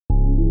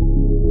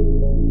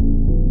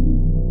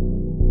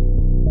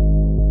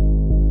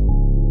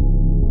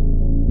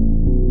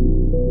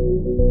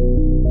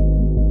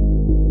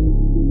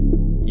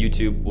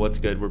YouTube, what's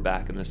good? We're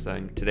back in this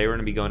thing. Today we're going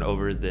to be going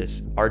over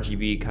this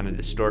RGB kind of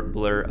distort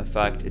blur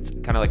effect. It's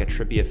kind of like a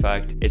trippy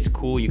effect. It's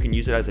cool. You can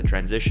use it as a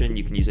transition.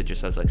 You can use it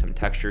just as like some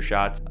texture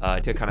shots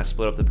to kind of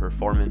split up the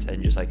performance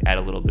and just like add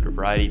a little bit of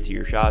variety to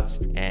your shots.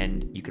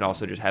 And you can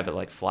also just have it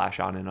like flash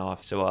on and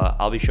off. So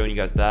I'll be showing you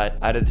guys that.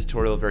 I had a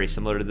tutorial very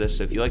similar to this.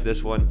 So if you like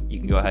this one, you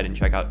can go ahead and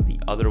check out the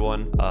other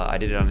one. I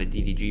did it on a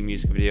DDG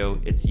music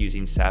video. It's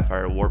using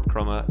Sapphire Warp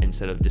Chroma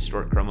instead of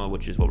Distort Chroma,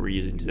 which is what we're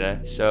using today.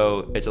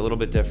 So it's a little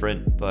bit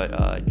different, but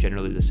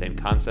generally the same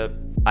concept.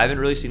 I haven't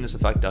really seen this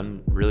effect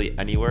done really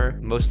anywhere,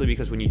 mostly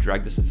because when you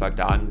drag this effect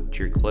on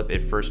to your clip, it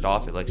first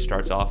off, it like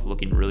starts off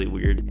looking really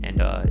weird,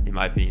 and in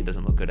my opinion, it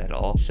doesn't look good at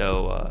all.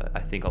 So I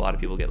think a lot of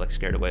people get like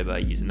scared away by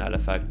using that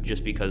effect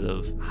just because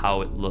of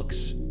how it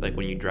looks like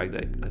when you drag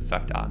the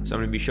effect on. So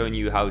I'm gonna be showing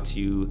you how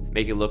to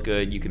make it look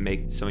good. You can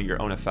make some of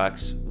your own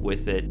effects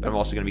with it. I'm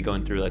also gonna be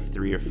going through like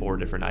 3 or 4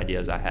 different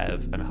ideas I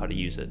have on how to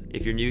use it.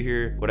 If you're new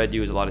here, what I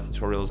do is a lot of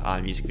tutorials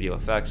on music video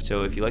effects.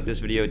 So if you like this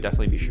video,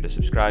 definitely be sure to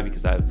subscribe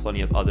because I have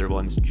plenty of other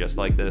ones just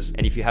like this.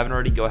 And if you haven't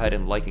already, go ahead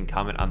and like and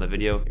comment on the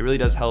video. It really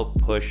does help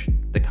push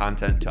the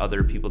content to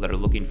other people that are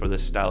looking for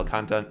this style of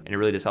content, and it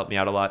really does help me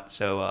out a lot.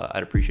 So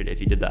I'd appreciate it if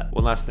you did that.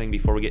 One last thing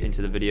before we get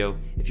into the video,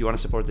 if you want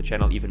to support the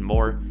channel even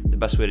more, the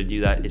best way to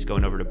do that is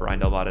going over to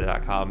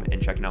briandelbada.com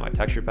and checking out my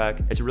texture pack.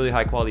 It's a really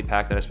high quality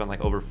pack that I spent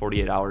like over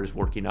 48 hours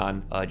working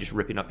on, just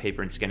ripping up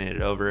paper and scanning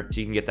it over, so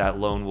you can get that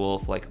lone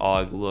wolf like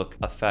og look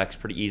effects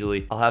pretty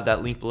easily. I'll have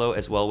that link below,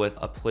 as well with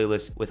a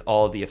playlist with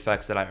all of the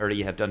effects that I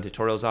already have done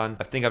tutorials on.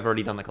 I think I've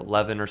already done like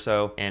 11 or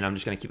so, and I'm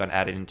just going to keep on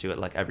adding into it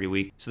like every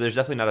week. So there's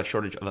definitely not a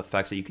shortage of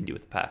effects that you can do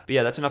with the pack. But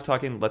yeah, that's enough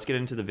talking. Let's get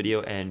into the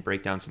video and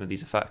break down some of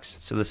these effects.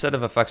 So the set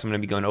of effects I'm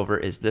going to be going over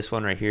is this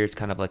one right here. It's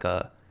kind of like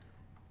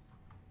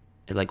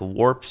it like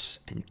warps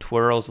and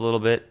twirls a little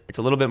bit. It's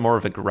a little bit more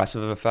of an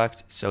aggressive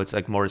effect, so it's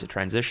like more as a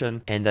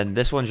transition. And then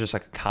this one's just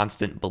like a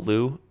constant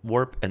blue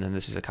warp, and then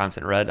this is a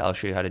constant red. I'll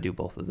show you how to do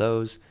both of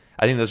those.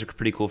 I think those are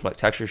pretty cool for like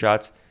texture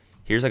shots.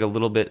 Here's like a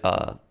little bit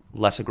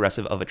less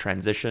aggressive of a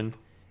transition,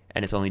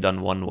 and it's only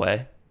done one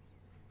way.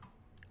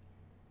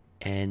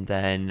 And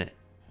then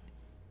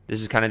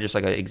this is kind of just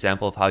like an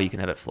example of how you can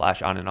have it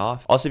flash on and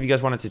off. Also, if you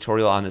guys want a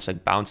tutorial on this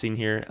like bouncing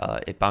here,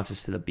 it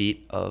bounces to the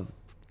beat of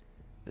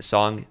the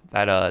song.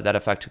 That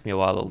effect took me a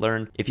while to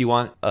learn. If you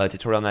want a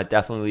tutorial on that,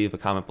 definitely leave a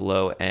comment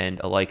below and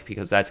a like,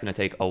 because that's going to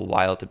take a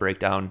while to break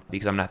down,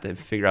 because I'm going to have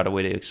to figure out a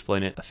way to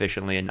explain it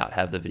efficiently and not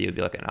have the video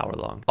be like an hour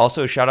long.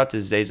 Also, shout out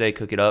to Zay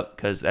Cook It Up,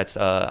 because that's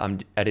I'm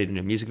editing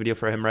a music video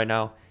for him right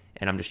now,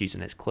 and I'm just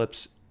using his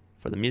clips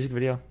for the music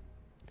video.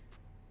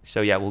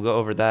 So yeah, we'll go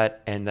over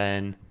that. And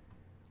then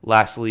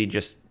lastly,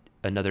 just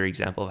another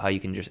example of how you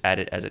can just add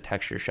it as a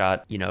texture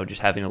shot, you know,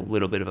 just having a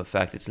little bit of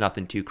effect. It's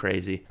nothing too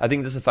crazy. I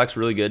think this effect's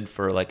really good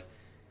for like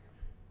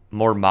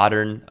more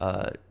modern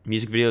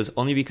music videos,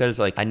 only because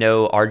like I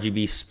know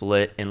RGB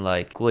split and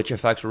like glitch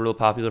effects were real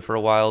popular for a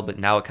while, but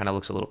now it kind of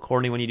looks a little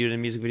corny when you do it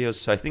in music videos.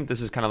 So I think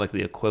this is kind of like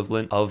the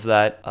equivalent of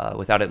that,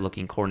 without it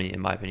looking corny, in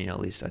my opinion at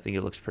least. I think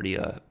it looks pretty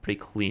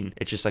clean.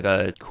 It's just like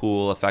a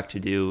cool effect to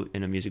do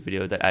in a music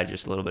video that adds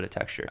just a little bit of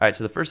texture. All right,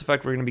 so the first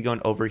effect we're going to be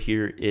going over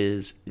here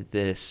is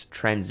this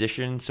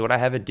transition. So what I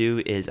have it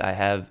do is I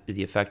have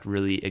the effect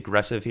really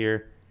aggressive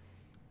here,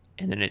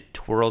 and then it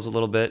twirls a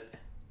little bit,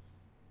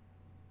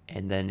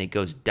 and then it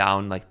goes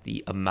down, like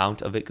the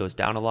amount of it goes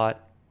down a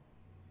lot,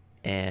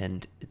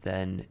 and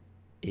then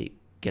it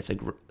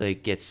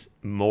gets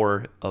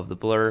more of the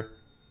blur,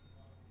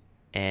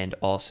 and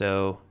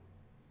also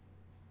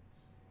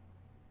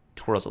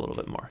twirls a little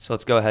bit more. So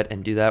let's go ahead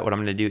and do that. What I'm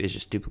going to do is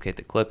just duplicate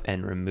the clip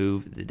and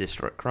remove the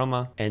distort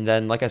chroma. And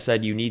then, like I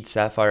said, you need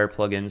Sapphire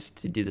plugins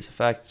to do this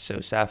effect. So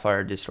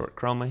Sapphire distort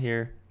chroma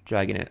here,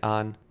 dragging it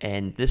on.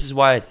 And this is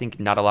why I think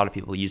not a lot of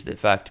people use the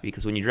effect,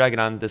 because when you drag it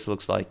on, this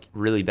looks like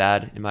really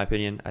bad in my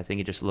opinion. I think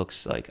it just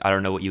looks like, I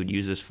don't know what you would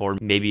use this for.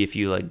 Maybe if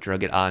you like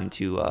drug it on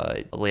to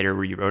later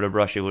where you roto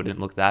brush, it wouldn't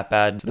look that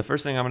bad. So the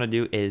first thing I'm going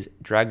to do is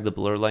drag the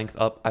blur length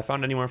up. I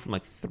found anywhere from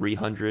like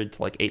 300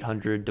 to like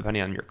 800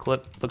 depending on your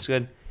clip. Looks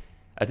good.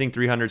 I think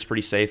 300 is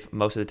pretty safe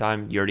most of the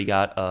time. You already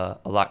got a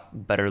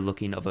lot better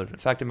looking of an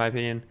effect in my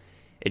opinion.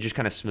 It just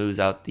kind of smooths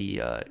out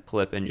the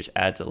clip and just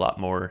adds a lot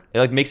more. It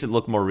like makes it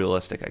look more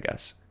realistic, I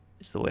guess,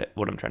 is the way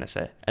what I'm trying to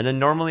say. And then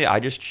normally I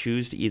just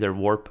choose to either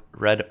warp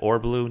red or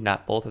blue,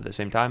 not both at the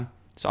same time.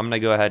 So I'm going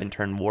to go ahead and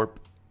turn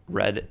warp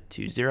red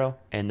to 0.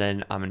 And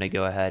then I'm going to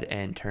go ahead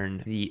and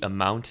turn the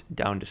amount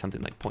down to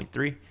something like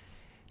 0.3,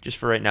 just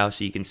for right now,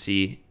 so you can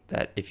see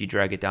that if you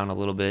drag it down a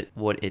little bit,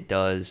 what it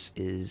does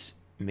is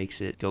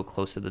makes it go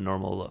close to the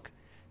normal look.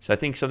 So I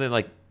think something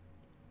like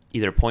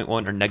either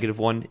 0.1 or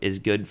 -1 is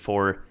good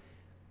for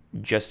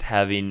just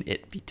having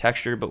it be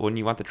texture, but when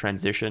you want the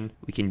transition,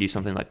 we can do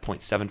something like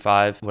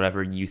 0.75,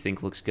 whatever you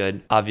think looks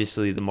good.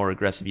 Obviously, the more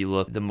aggressive you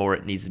look, the more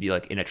it needs to be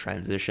like in a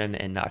transition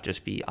and not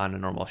just be on a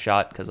normal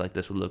shot, because like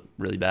this would look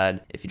really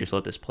bad if you just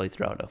let this play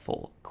throughout a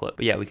full clip.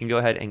 But yeah, we can go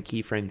ahead and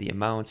keyframe the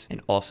amount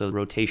and also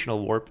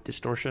rotational warp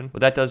distortion.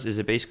 What that does is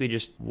it basically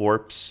just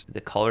warps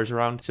the colors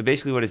around. So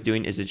basically what it's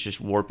doing is it's just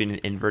warping and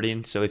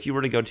inverting. So if you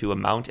were to go to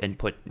amount and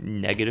put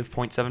negative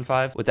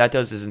 0.75, what that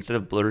does is instead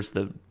of blurs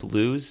the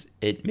blues,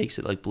 it makes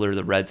it like blur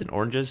the reds and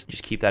oranges.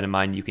 Just keep that in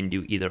mind. You can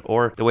do either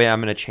or. The way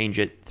I'm going to change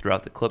it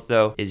throughout the clip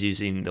though is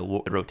using the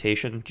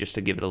rotation just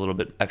to give it a little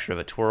bit extra of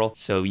a twirl.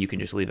 So you can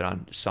just leave it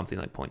on something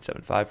like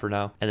 0.75 for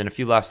now. And then a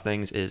few last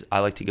things is I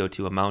like to go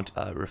to amount,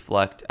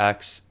 reflect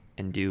X,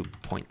 and do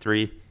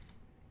 0.3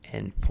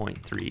 and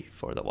 0.3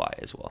 for the Y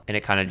as well. And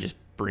it kind of just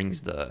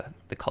brings the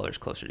colors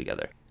closer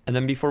together. And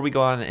then before we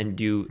go on and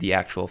do the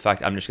actual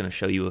effect, I'm just going to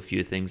show you a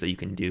few things that you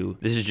can do.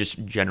 This is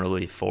just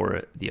generally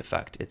for the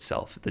effect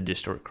itself, the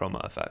distort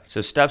chroma effect. So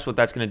steps, what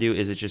that's going to do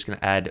is it's just going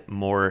to add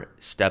more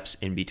steps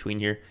in between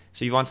here.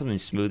 So you want something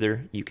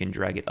smoother, you can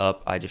drag it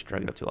up. I just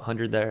drag it up to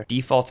 100 there.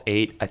 Default's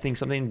 8. I think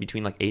something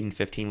between like 8 and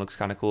 15 looks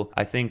kind of cool.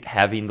 I think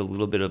having the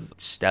little bit of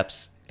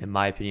steps, in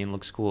my opinion,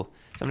 looks cool.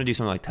 So I'm gonna do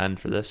something like 10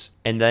 for this.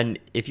 And then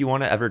if you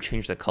wanna ever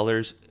change the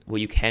colors,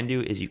 what you can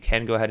do is you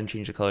can go ahead and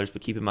change the colors,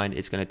 but keep in mind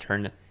it's gonna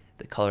turn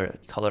the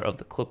color of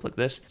the clip like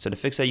this. So to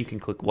fix that, you can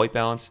click white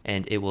balance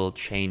and it will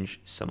change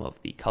some of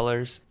the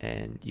colors,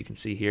 and you can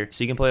see here.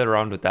 So you can play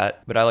around with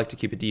that, but I like to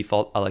keep it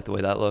default. I like the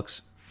way that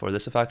looks for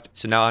this effect.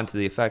 So now onto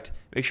the effect,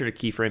 make sure to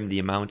keyframe the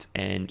amount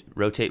and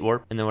rotate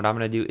warp. And then what I'm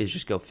going to do is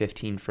just go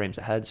 15 frames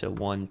ahead. So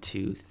 1,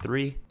 2,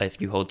 3. If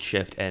you hold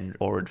shift and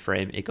forward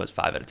frame, it goes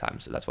 5 at a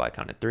time. So that's why I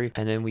counted 3.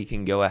 And then we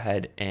can go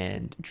ahead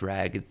and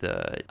drag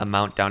the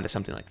amount down to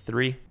something like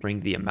 3,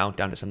 bring the amount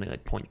down to something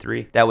like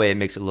 0.3. That way it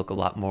makes it look a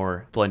lot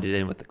more blended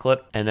in with the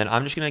clip. And then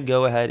I'm just going to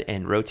go ahead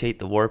and rotate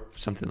the warp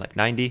something like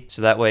 90.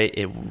 So that way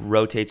it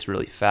rotates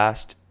really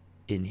fast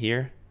in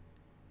here,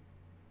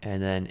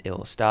 and then it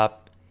will stop.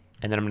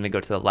 And then I'm going to go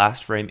to the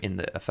last frame in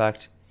the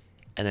effect,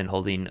 and then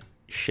holding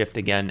shift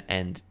again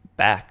and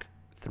back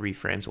 3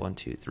 frames, 1,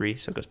 2, 3.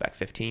 So it goes back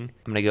 15.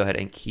 I'm going to go ahead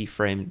and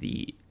keyframe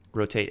the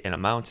rotate and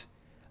amount.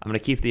 I'm going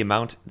to keep the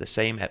amount the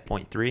same at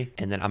 0.3,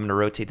 and then I'm going to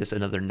rotate this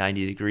another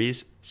 90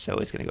 degrees. So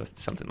it's going to go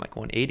to something like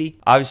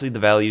 180. Obviously the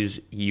values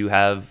you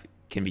have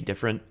can be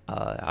different.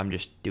 I'm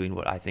just doing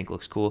what I think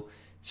looks cool.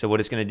 So what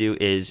it's going to do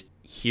is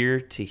here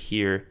to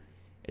here,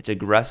 it's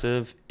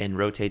aggressive and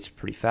rotates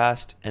pretty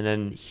fast. And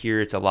then here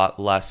it's a lot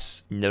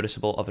less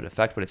noticeable of an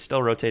effect, but it's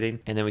still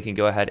rotating. And then we can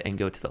go ahead and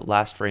go to the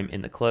last frame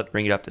in the clip,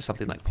 bring it up to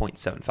something like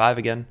 0.75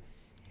 again.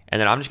 And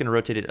then I'm just going to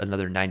rotate it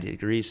another 90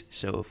 degrees.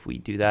 So if we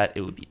do that,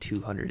 it would be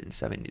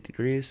 270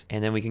 degrees.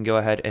 And then we can go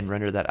ahead and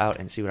render that out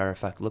and see what our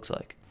effect looks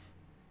like.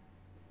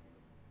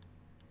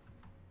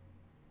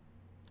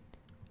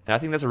 And I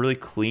think that's a really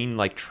clean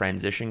like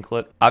transition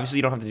clip. Obviously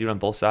you don't have to do it on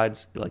both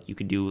sides. Like you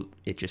could do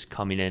it just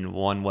coming in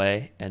one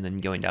way and then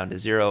going down to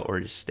 0, or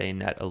just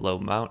staying at a low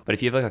amount. But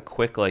if you have like a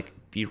quick like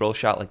B-roll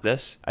shot like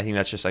this, I think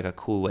that's just like a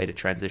cool way to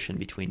transition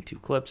between 2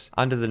 clips.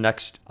 Onto the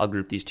next, I'll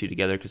group these 2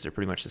 together because they're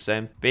pretty much the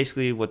same.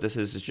 Basically what this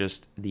is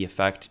just the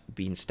effect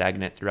being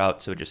stagnant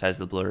throughout, so it just has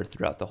the blur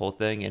throughout the whole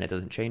thing and it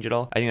doesn't change at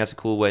all. I think that's a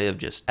cool way of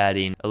just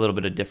adding a little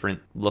bit of different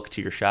look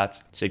to your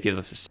shots. So if you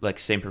have a like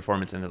same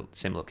performance in the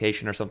same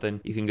location or something,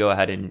 you can go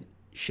ahead and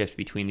shift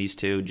between these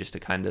 2 just to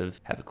kind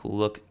of have a cool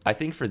look. I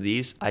think for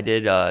these, I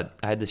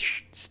had the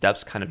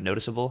steps kind of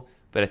noticeable,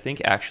 but I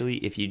think actually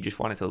if you just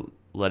wanted to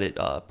let it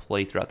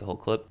play throughout the whole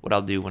clip, what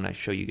I'll do when I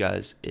show you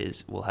guys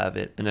is we'll have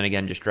it, and then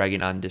again just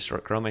dragging on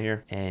distort chroma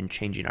here and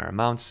changing our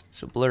amounts.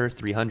 So blur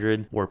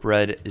 300, warp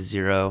red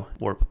 0,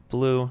 warp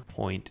blue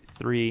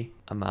 0.3,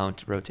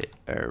 amount rotate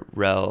or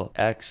rel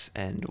X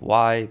and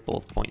Y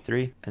both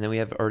 0.3, and then we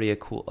have already a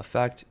cool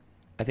effect.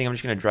 I think I'm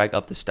just going to drag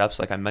up the steps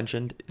like I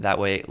mentioned. That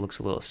way it looks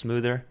a little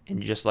smoother.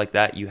 And just like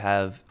that, you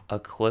have a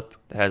clip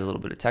that has a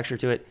little bit of texture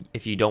to it.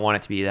 If you don't want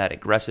it to be that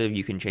aggressive,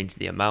 you can change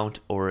the amount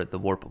or the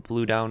warp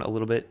blue down a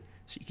little bit.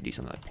 So you can do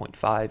something like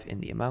 0.5 in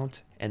the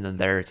amount. And then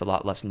there it's a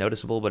lot less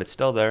noticeable, but it's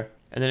still there.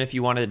 And then if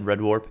you wanted red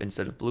warp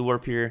instead of blue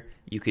warp here,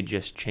 you could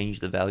just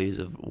change the values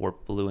of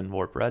warp blue and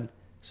warp red.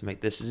 So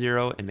make this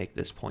 0 and make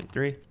this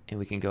 0.3, and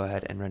we can go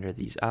ahead and render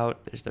these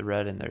out. There's the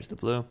red and there's the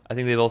blue. I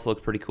think they both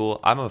look pretty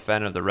cool. I'm a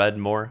fan of the red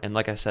more, and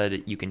like I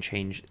said, you can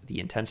change the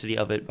intensity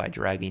of it by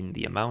dragging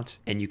the amount,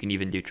 and you can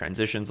even do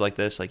transitions like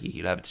this. Like you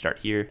could have it start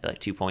here at like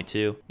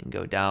 2.2 and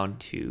go down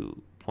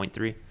to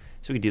 0.3.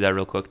 So we can do that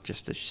real quick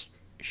just to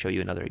show you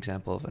another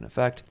example of an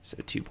effect. So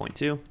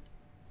 2.2,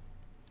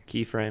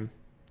 keyframe.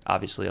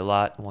 Obviously a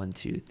lot, 1,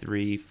 2,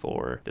 3,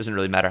 4. Doesn't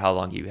really matter how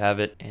long you have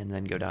it, and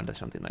then go down to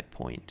something like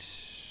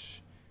 0.5.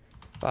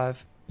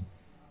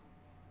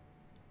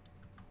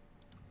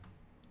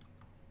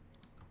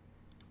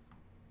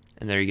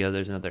 And there you go.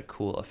 There's another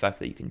cool effect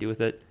that you can do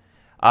with it.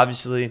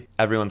 Obviously,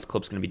 everyone's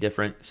clip's going to be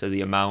different, so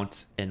the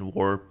amount and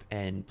warp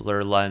and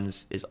blur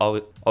lens is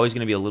always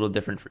going to be a little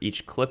different for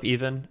each clip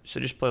even.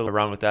 So just play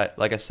around with that.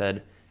 Like I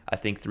said, I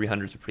think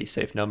 300 is a pretty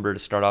safe number to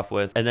start off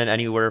with. And then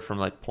anywhere from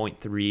like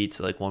 0.3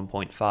 to like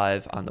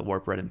 1.5 on the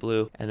warp red and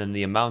blue. And then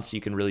the amounts,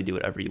 you can really do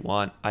whatever you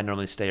want. I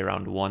normally stay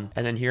around 1.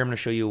 And then here I'm going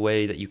to show you a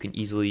way that you can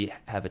easily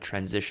have a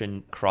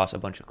transition across a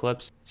bunch of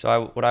clips.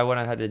 So what I went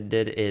ahead and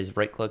did is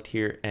right clicked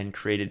here and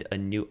created a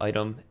new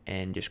item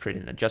and just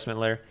created an adjustment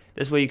layer.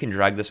 This way you can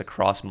drag this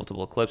across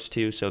multiple clips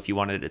too. So if you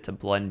wanted it to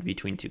blend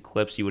between 2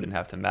 clips, you wouldn't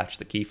have to match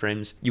the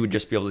keyframes. You would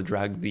just be able to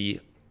drag the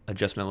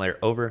adjustment layer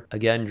over.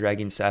 Again,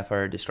 dragging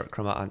Sapphire Distort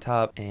Chroma on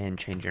top and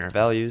changing our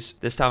values.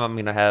 This time I'm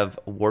going to have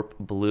Warp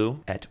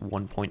Blue at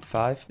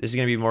 1.5. This is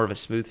going to be more of a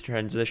smooth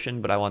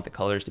transition, but I want the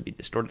colors to be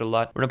distorted a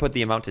lot. We're going to put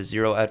the amount to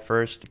 0 at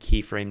first,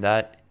 keyframe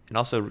that, and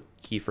also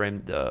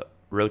keyframe the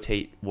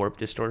rotate warp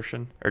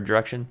distortion or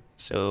direction.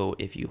 So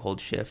if you hold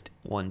shift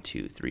 1,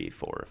 2, 3,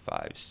 4,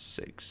 5,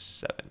 6,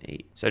 7,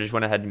 8. So I just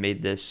went ahead and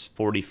made this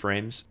 40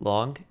 frames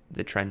long,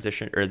 the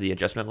transition or the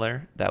adjustment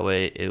layer. That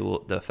way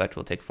the effect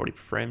will take 40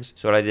 frames.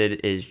 So what I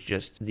did is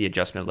just the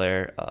adjustment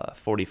layer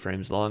 40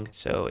 frames long.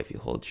 So if you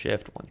hold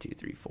shift 1, 2,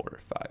 3, 4,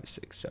 5,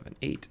 6, 7,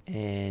 8,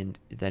 and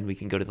then we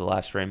can go to the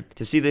last frame.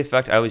 To see the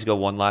effect, I always go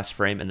one last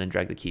frame and then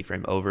drag the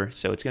keyframe over.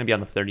 So it's going to be on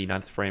the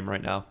 39th frame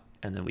right now.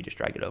 And then we just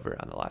drag it over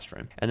on the last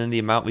frame. And then the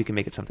amount, we can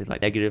make it something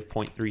like negative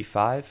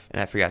 0.35.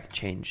 And I forgot to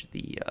change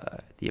the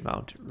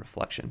amount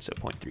reflection, so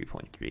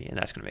 0.3, and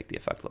that's gonna make the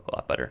effect look a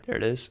lot better. There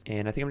it is.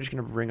 And I think I'm just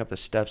gonna bring up the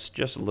steps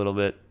just a little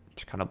bit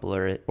to kind of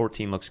blur it.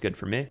 14 looks good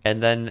for me.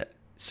 And then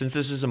since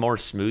this is a more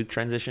smooth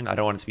transition, I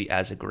don't want it to be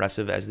as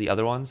aggressive as the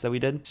other ones that we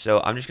did.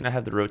 So I'm just gonna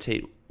have the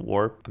rotate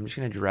warp. I'm just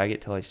gonna drag it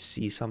till I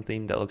see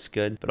something that looks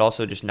good, but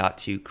also just not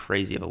too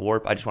crazy of a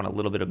warp. I just want a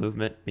little bit of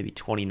movement. Maybe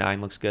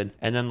 29 looks good.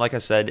 And then like I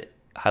said,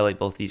 highlight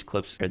both these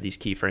clips or these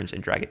keyframes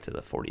and drag it to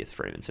the 40th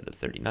frame instead of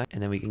 39.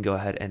 And then we can go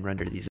ahead and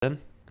render these in. And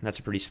that's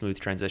a pretty smooth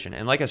transition.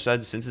 And like I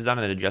said, since it's on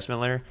an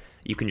adjustment layer,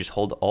 you can just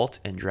hold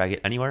Alt and drag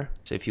it anywhere.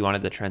 So if you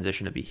wanted the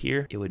transition to be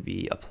here, it would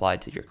be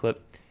applied to your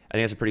clip. I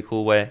think that's a pretty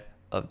cool way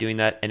of doing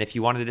that. And if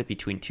you wanted it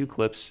between 2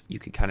 clips, you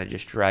could kind of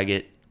just drag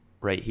it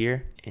right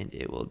here and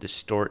it will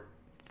distort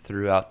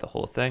throughout the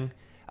whole thing.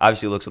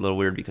 Obviously it looks a little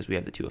weird because we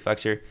have the 2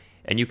 effects here.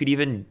 And you could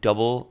even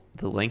double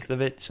the length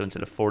of it. So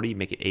instead of 40,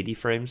 make it 80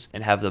 frames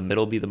and have the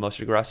middle be the most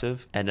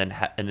aggressive. And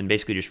then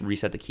basically just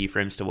reset the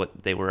keyframes to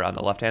what they were on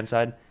the left-hand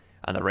side,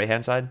 on the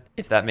right-hand side,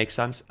 if that makes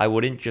sense. I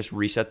wouldn't just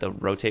reset the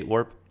rotate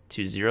warp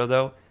to 0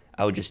 though.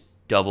 I would just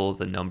double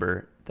the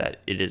number that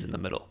it is in the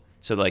middle.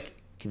 So like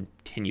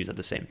continues at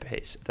the same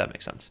pace, if that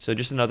makes sense. So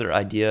just another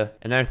idea.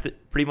 And then I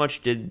pretty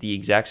much did the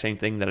exact same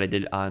thing that I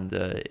did on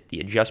the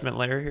adjustment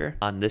layer here.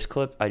 On this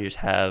clip, I just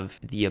have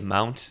the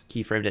amount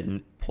keyframed at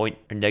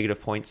negative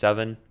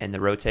 0.7 and the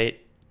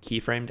rotate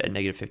keyframed at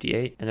negative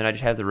 58. And then I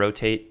just have the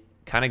rotate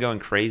kind of going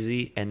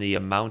crazy and the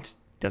amount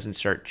doesn't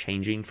start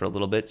changing for a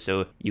little bit,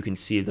 so you can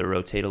see the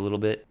rotate a little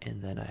bit,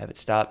 and then I have it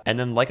stop. And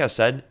then like I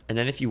said, and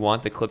then if you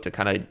want the clip to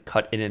kind of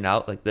cut in and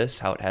out like this,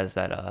 how it has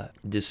that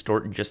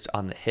distort just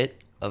on the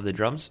hit of the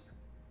drums,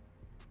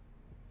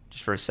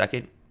 just for a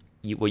second,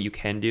 what you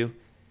can do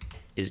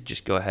is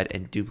just go ahead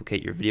and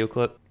duplicate your video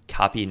clip,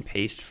 copy and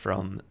paste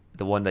from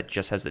the one that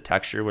just has the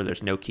texture where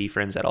there's no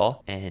keyframes at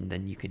all, and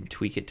then you can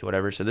tweak it to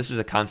whatever. So this is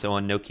a constant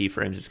one, no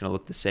keyframes. It's going to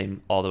look the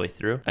same all the way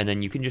through, and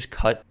then you can just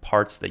cut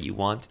parts that you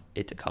want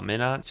it to come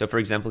in on. So for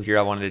example, here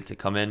I wanted it to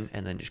come in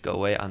and then just go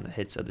away on the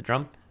hits of the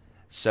drum,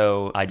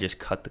 so I just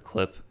cut the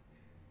clip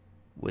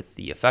with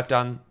the effect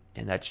on,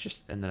 and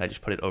then I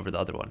just put it over the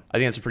other one. I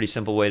think that's a pretty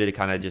simple way to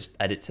kind of just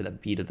edit to the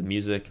beat of the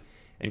music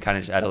and kind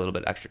of just add a little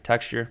bit extra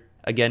texture.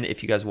 Again,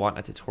 if you guys want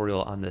a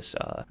tutorial on this,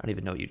 I don't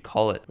even know what you'd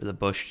call it, where the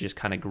bush just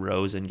kind of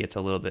grows and gets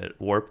a little bit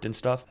warped and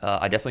stuff,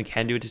 I definitely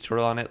can do a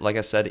tutorial on it. Like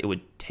I said, it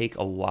would take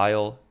a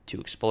while to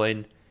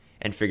explain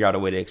and figure out a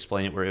way to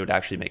explain it where it would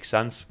actually make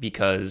sense,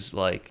 because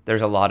like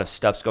there's a lot of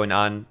steps going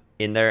on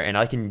in there, and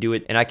I can do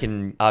it, and I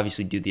can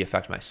obviously do the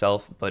effect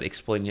myself, but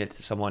explaining it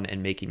to someone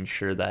and making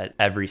sure that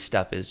every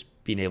step is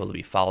being able to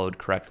be followed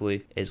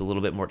correctly is a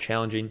little bit more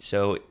challenging.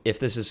 So if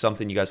this is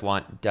something you guys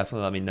want,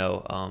 definitely let me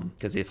know,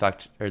 because the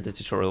effect or the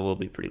tutorial will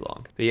be pretty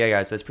long. But yeah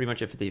guys, that's pretty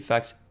much it for the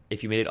effects.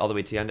 If you made it all the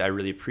way to the end, I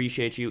really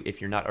appreciate you. If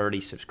you're not already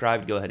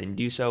subscribed, go ahead and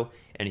do so.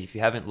 And if you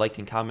haven't liked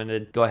and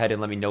commented, go ahead and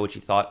let me know what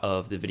you thought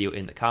of the video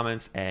in the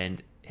comments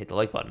and hit the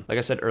like button. Like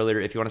I said earlier,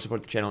 if you want to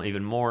support the channel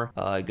even more,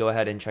 go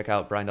ahead and check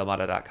out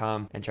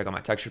briandelmata.com and check out my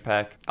texture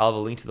pack. I'll have a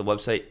link to the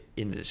website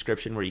in the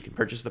description where you can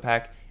purchase the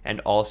pack, and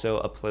also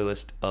a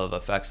playlist of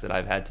effects that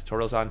I've had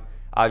tutorials on.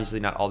 Obviously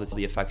not all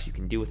the effects you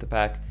can do with the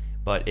pack,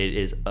 but it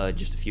is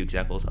just a few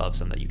examples of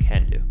some that you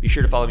can do. Be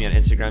sure to follow me on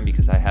Instagram,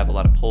 because I have a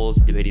lot of polls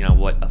debating on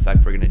what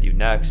effect we're going to do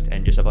next,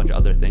 and just a bunch of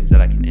other things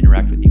that I can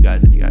interact with you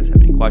guys. If you guys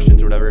have any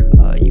questions or whatever,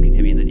 you can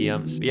hit me in the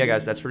DMs. But yeah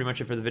guys, that's pretty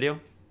much it for the video.